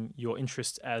representing your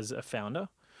interests as a founder.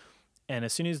 And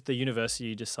as soon as the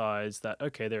university decides that,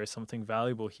 okay, there is something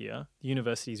valuable here, the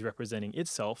university is representing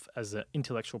itself as an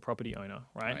intellectual property owner,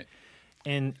 right?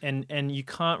 And you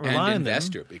can't rely on them. And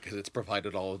investor, because it's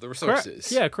provided all of the resources.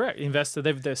 Correct. Yeah, correct. Investor,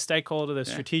 they're stakeholder, they're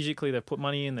strategically, they've put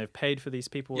money in, they've paid for these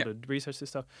people to research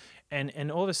this stuff.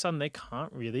 And all of a sudden they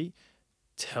can't really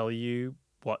tell you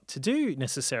what to do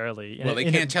necessarily. Well,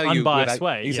 they can't tell you unbiased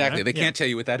way. Exactly. They can't tell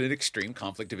you without an extreme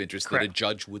conflict of interest that a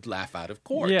judge would laugh out of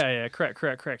court. Yeah,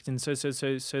 correct. And so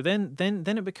then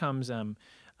it becomes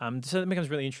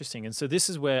really interesting. And so this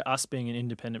is where us being an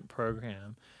independent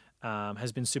program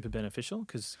has been super beneficial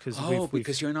because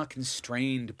because you're not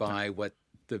constrained by what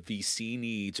the VC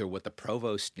needs or what the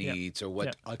provost needs or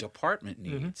what a department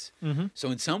needs. Mm-hmm. So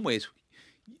in some ways,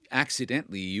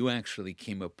 accidentally, you actually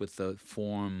came up with a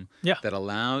form that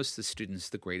allows the students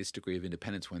the greatest degree of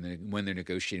independence when they're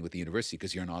negotiating with the university,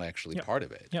 because you're not actually part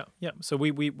of it. Yeah. So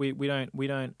we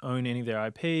don't own any of their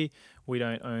IP. We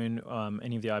don't own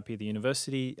any of the IP the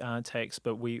university takes,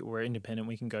 but we're independent.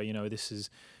 We can go, this is.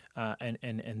 And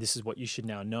this is what you should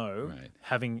now know,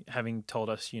 having told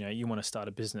us, you want to start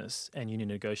a business and you need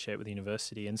to negotiate with the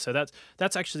university. And so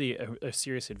that's actually a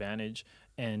serious advantage.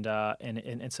 And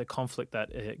it's a conflict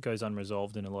that goes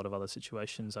unresolved in a lot of other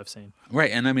situations I've seen.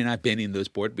 Right. And I mean, I've been in those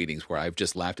board meetings where I've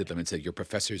just laughed at them and said, your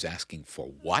professor's asking for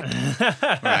what?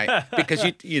 Right. Because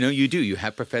you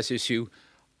have professors who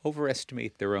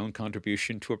overestimate their own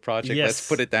contribution to a project. Yes. Let's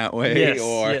put it that way.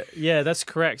 Yes. Yeah, that's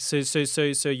correct. So this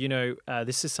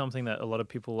is something that a lot of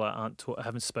people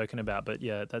haven't spoken about, but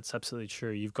yeah, that's absolutely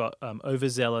true. You've got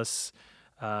overzealous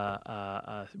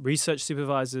research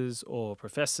supervisors or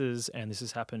professors, and this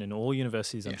has happened in all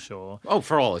universities, I'm sure. Oh,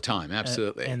 for all the time,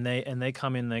 absolutely. And they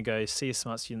come in, they go see a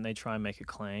smart student, they try and make a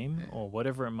claim or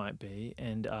whatever it might be,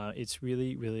 and it's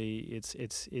really, really,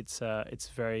 it's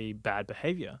very bad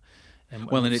behavior. And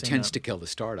it tends to kill the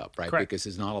startup, right? Correct. Because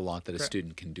there's not a lot that a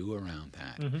student can do around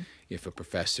that if a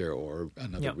professor or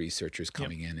another researcher is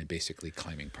coming in and basically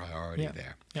claiming priority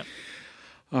there. Yep.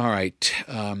 All right.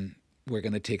 We're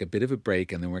going to take a bit of a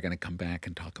break, and then we're going to come back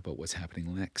and talk about what's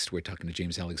happening next. We're talking to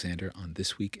James Alexander on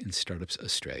This Week in Startups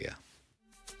Australia.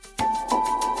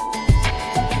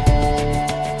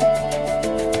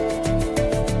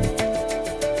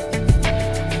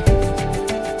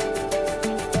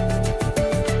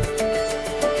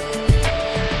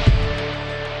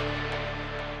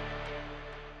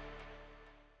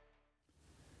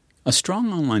 A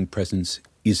strong online presence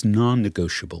is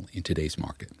non-negotiable in today's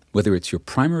market, whether it's your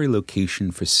primary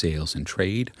location for sales and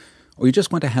trade, or you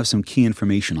just want to have some key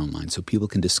information online so people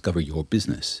can discover your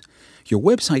business. Your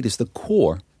website is the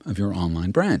core of your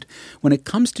online brand. When it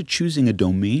comes to choosing a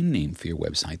domain name for your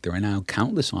website, there are now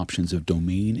countless options of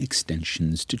domain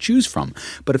extensions to choose from.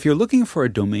 But if you're looking for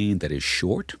a domain that is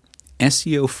short,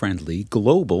 SEO-friendly,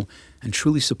 global, and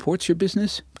truly supports your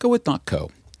business, go with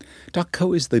 .co.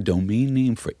 .co is the domain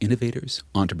name for innovators,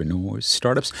 entrepreneurs,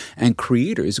 startups, and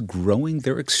creators growing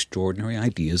their extraordinary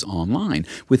ideas online.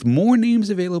 With more names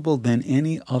available than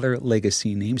any other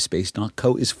legacy namespace,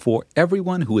 .co is for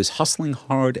everyone who is hustling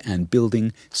hard and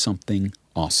building something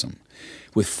awesome.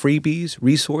 With freebies,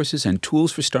 resources, and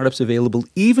tools for startups available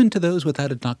even to those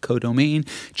without a .co domain,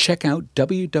 check out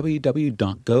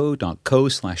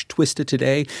www.go.co/twisted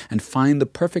today and find the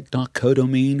perfect .co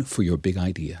domain for your big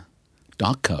idea.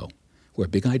 .co, where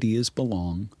big ideas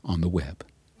belong on the web.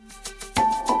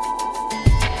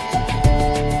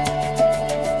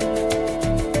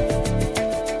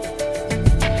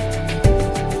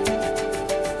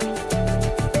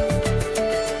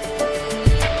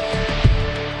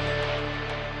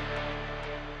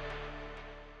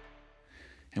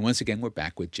 And once again, we're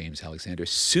back with James Alexander,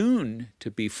 soon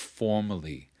to be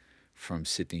formally from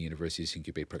Sydney University's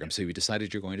Incubate program. So you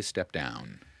decided you're going to step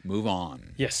down. Move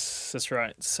On. Yes, that's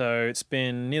right. So it's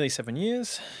been nearly 7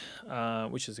 years,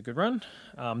 which is a good run.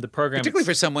 The program, Particularly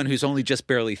for someone who's only just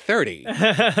barely 30,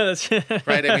 That's-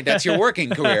 right? I mean, that's your working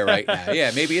career right now.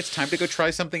 Yeah, maybe it's time to go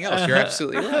try something else. You're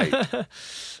absolutely right.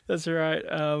 That's right.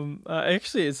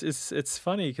 Actually, it's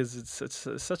funny because it's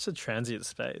such a transient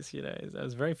space. You know,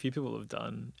 there's very few people have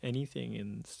done anything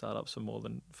in startups for more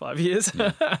than 5 years.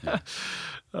 Yeah.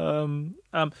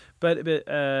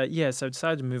 So I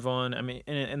decided to move on. I mean,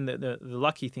 and the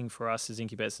lucky thing for us is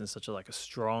Incubate's in such a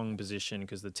strong position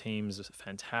because the team's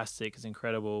fantastic. It's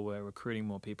incredible. We're recruiting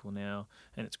more people now,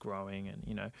 and it's growing.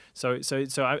 And so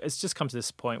it's just come to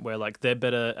this point where they're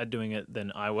better at doing it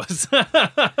than I was.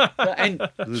 And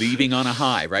leaving on a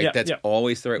high, right? Yeah, That's yeah.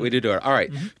 always the right way to do it. All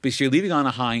right. Because you're leaving on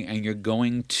a high and you're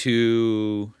going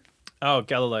to... Oh,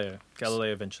 Galileo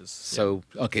Ventures. So,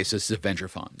 okay, so this is a venture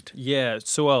fund. Yeah.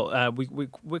 So,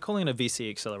 we're calling it a VC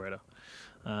accelerator.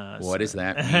 What does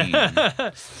that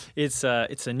mean? It's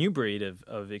a new breed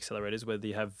of accelerators where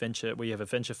you have a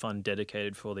venture fund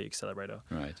dedicated for the accelerator.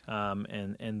 Right.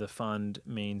 And the fund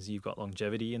means you've got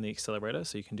longevity in the accelerator,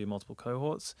 so you can do multiple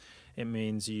cohorts. It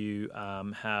means you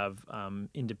have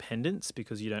independence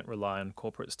because you don't rely on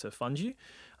corporates to fund you.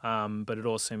 But it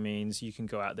also means you can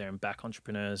go out there and back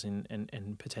entrepreneurs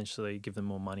and potentially give them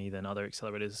more money than other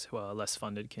accelerators who are less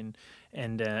funded can.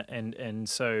 And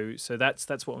so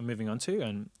that's what we're moving on to.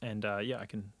 And I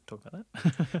can talk about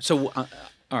that. So,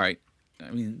 all right.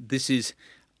 I mean, this is,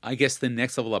 I guess, the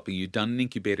next level up. You've done an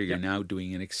incubator. You're now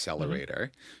doing an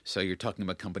accelerator. So you're talking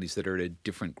about companies that are at a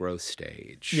different growth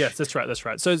stage. Yes, that's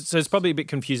right. So it's probably a bit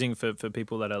confusing for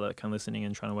people that are kind of listening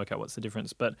and trying to work out what's the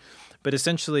difference. But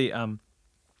essentially,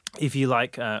 if you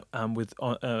like, with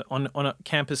on a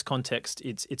campus context,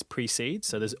 it's pre-seed.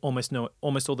 So there's almost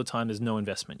all the time there's no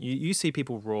investment. You see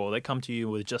people raw. They come to you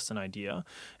with just an idea,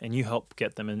 and you help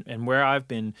get them. And where I've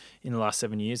been in the last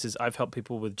 7 years is I've helped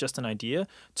people with just an idea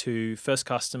to first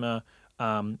customer,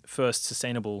 first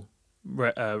sustainable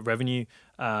revenue,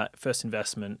 first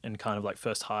investment, and kind of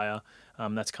first hire.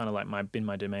 That's kind of been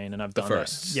my domain, and I've done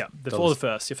firsts. that. Yeah, the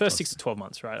first. Your first 6 to 12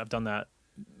 months, right? I've done that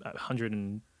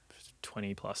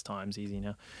 120 plus times easy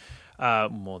now.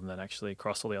 More than that, actually,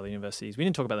 across all the other universities. We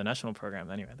didn't talk about the national program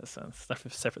anyway. That's a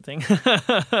separate thing.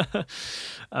 That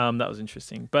was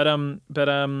interesting. So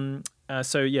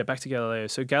back to Galileo.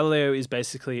 So Galileo is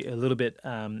basically a little bit.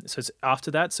 So it's after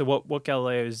that. So what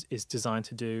Galileo is designed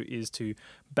to do is to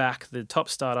back the top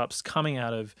startups coming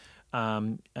out of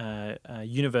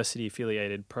university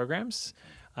affiliated programs.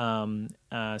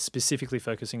 Specifically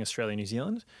focusing Australia and New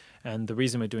Zealand. And the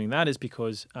reason we're doing that is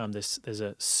because there's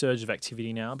a surge of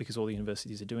activity now because all the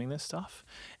universities are doing this stuff.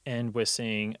 And we're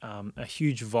seeing a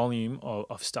huge volume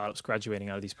of startups graduating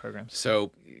out of these programs.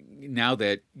 So now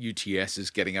that UTS is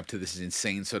getting up to this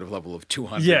insane sort of level of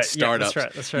 200 startups,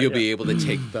 that's right, you'll be able to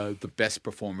take the best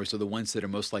performers or the ones that are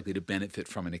most likely to benefit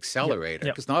from an accelerator.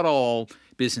 Because not all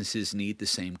businesses need the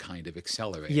same kind of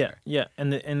accelerator. Yeah.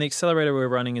 And the accelerator we're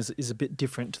running is a bit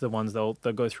different to the ones they'll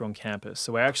go through on campus.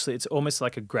 So it's almost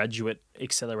like a graduate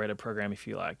accelerator program, if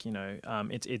you like.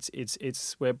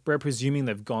 We're presuming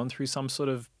they've gone through some sort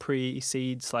of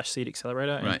pre-seed / seed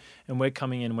accelerator, and we're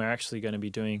coming in. We're actually going to be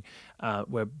doing.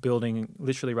 We're building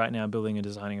literally right now, building and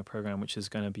designing a program which is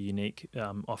going to be unique,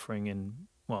 offering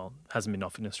hasn't been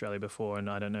offered in Australia before, and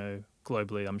I don't know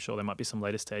globally. I'm sure there might be some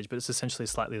later stage, but it's essentially a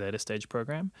slightly later stage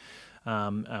program,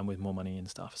 with more money and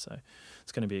stuff. So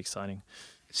it's going to be exciting.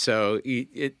 So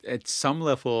at some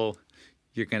level,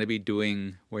 you're going to be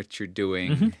doing what you're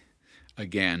doing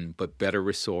again, but better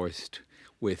resourced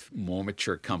with more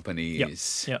mature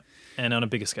companies. Yep. And on a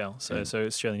bigger scale. So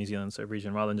Australia, New Zealand, so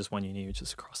region, rather than just one uni, which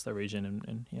is across the region.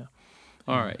 And yeah.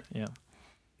 All right. Yeah.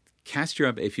 Cast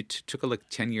your, if you took a look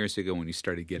 10 years ago when you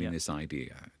started getting this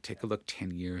idea, take a look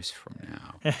 10 years from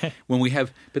now.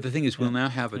 But the thing is, we'll now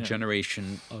have a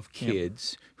generation of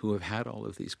kids who have had all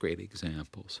of these great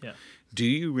examples. Yeah. Do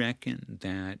you reckon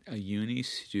that a uni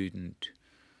student,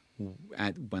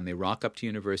 when they rock up to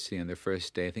university on their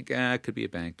first day, think, could be a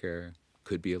banker,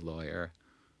 could be a lawyer,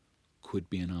 could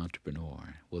be an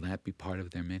entrepreneur? Will that be part of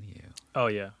their menu? Oh,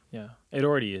 yeah. It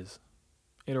already is.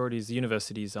 It already is. The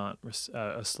universities are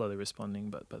slowly responding,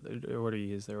 but it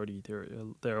already is. They're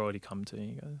already come to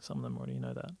you. Some of them already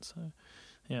know that. So,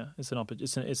 yeah, it's an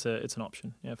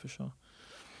option. Yeah, for sure.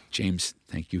 James,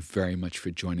 thank you very much for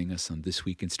joining us on This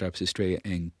Week in Startups Australia,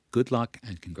 and good luck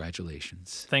and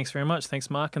congratulations. Thanks very much. Thanks,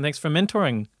 Mark, and thanks for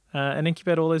mentoring and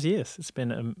Incubate all those years. It's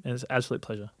been an absolute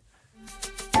pleasure.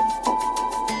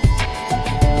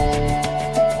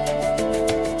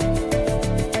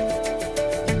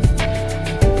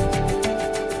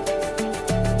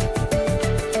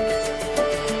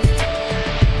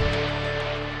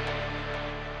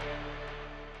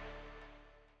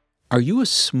 Are you a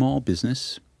small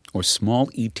business or small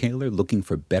e-tailer looking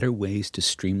for better ways to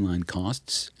streamline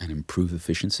costs and improve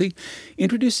efficiency?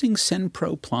 Introducing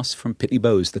SendPro Plus from Pitney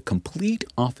Bowes, the complete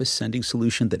office sending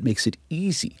solution that makes it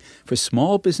easy for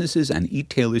small businesses and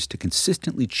e-tailers to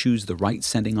consistently choose the right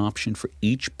sending option for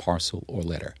each parcel or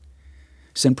letter.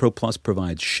 SendPro Plus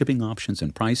provides shipping options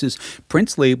and prices,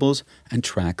 prints labels, and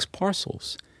tracks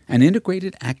parcels. An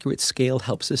integrated, accurate scale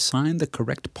helps assign the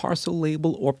correct parcel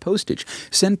label or postage.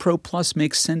 SendPro Plus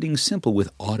makes sending simple with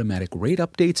automatic rate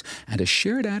updates and a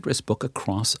shared address book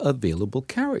across available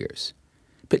carriers.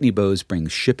 Pitney Bowes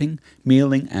brings shipping,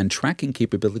 mailing, and tracking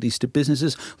capabilities to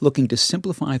businesses looking to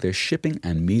simplify their shipping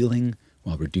and mailing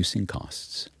while reducing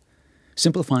costs.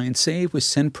 Simplify and save with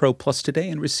SendPro Plus today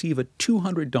and receive a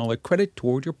 $200 credit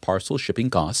toward your parcel shipping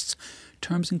costs.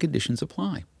 Terms and conditions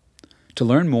apply. To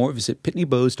learn more, visit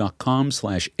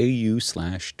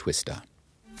pitneybowes.com/au/twista.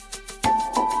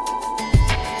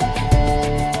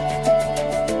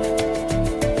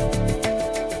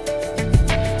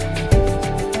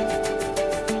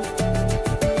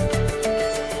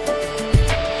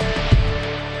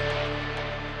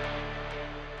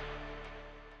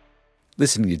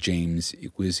 Listening to James,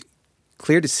 it was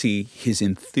clear to see his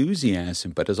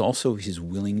enthusiasm, but as also his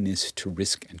willingness to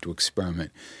risk and to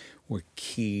experiment were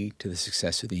key to the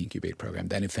success of the Incubate program.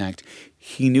 That, in fact,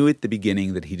 he knew at the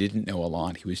beginning that he didn't know a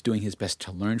lot. He was doing his best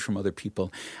to learn from other people.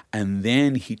 And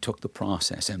then he took the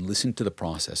process and listened to the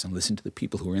process and listened to the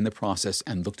people who were in the process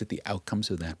and looked at the outcomes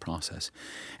of that process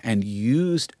and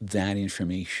used that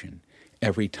information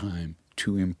every time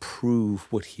to improve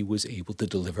what he was able to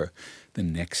deliver the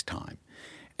next time.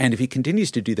 And if he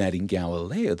continues to do that in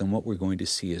Galileo, then what we're going to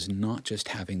see is not just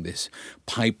having this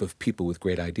pipe of people with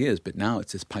great ideas, but now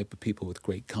it's this pipe of people with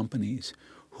great companies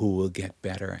who will get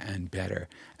better and better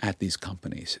at these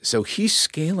companies. So he's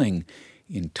scaling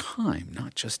in time,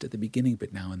 not just at the beginning,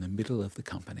 but now in the middle of the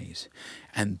companies.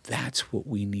 And that's what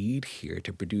we need here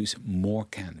to produce more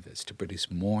Canvas, to produce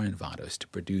more Envatos, to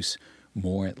produce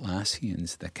more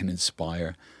Atlassians that can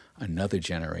inspire another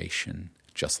generation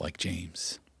just like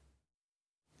James.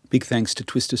 Big thanks to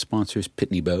Twista sponsors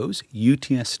Pitney Bowes,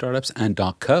 UTS Startups, and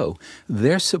 .co.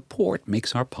 Their support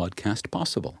makes our podcast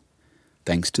possible.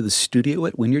 Thanks to the studio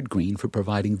at Wynyard Green for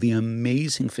providing the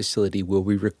amazing facility where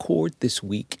we record this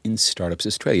week in Startups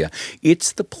Australia.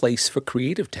 It's the place for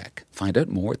creative tech. Find out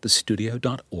more at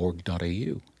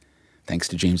thestudio.org.au. Thanks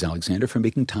to James Alexander for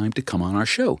making time to come on our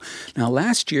show. Now,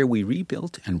 last year we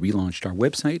rebuilt and relaunched our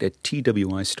website at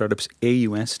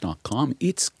twistartupsaus.com.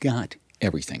 It's got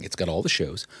everything. It's got all the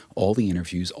shows, all the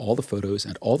interviews, all the photos,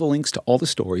 and all the links to all the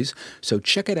stories. So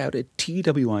check it out at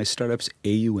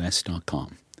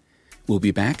twistartupsaus.com. We'll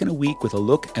be back in a week with a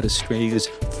look at Australia's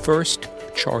first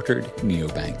chartered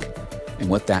neobank and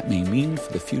what that may mean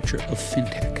for the future of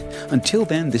fintech. Until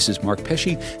then, this is Mark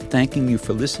Pesce thanking you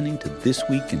for listening to This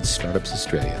Week in Startups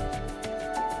Australia.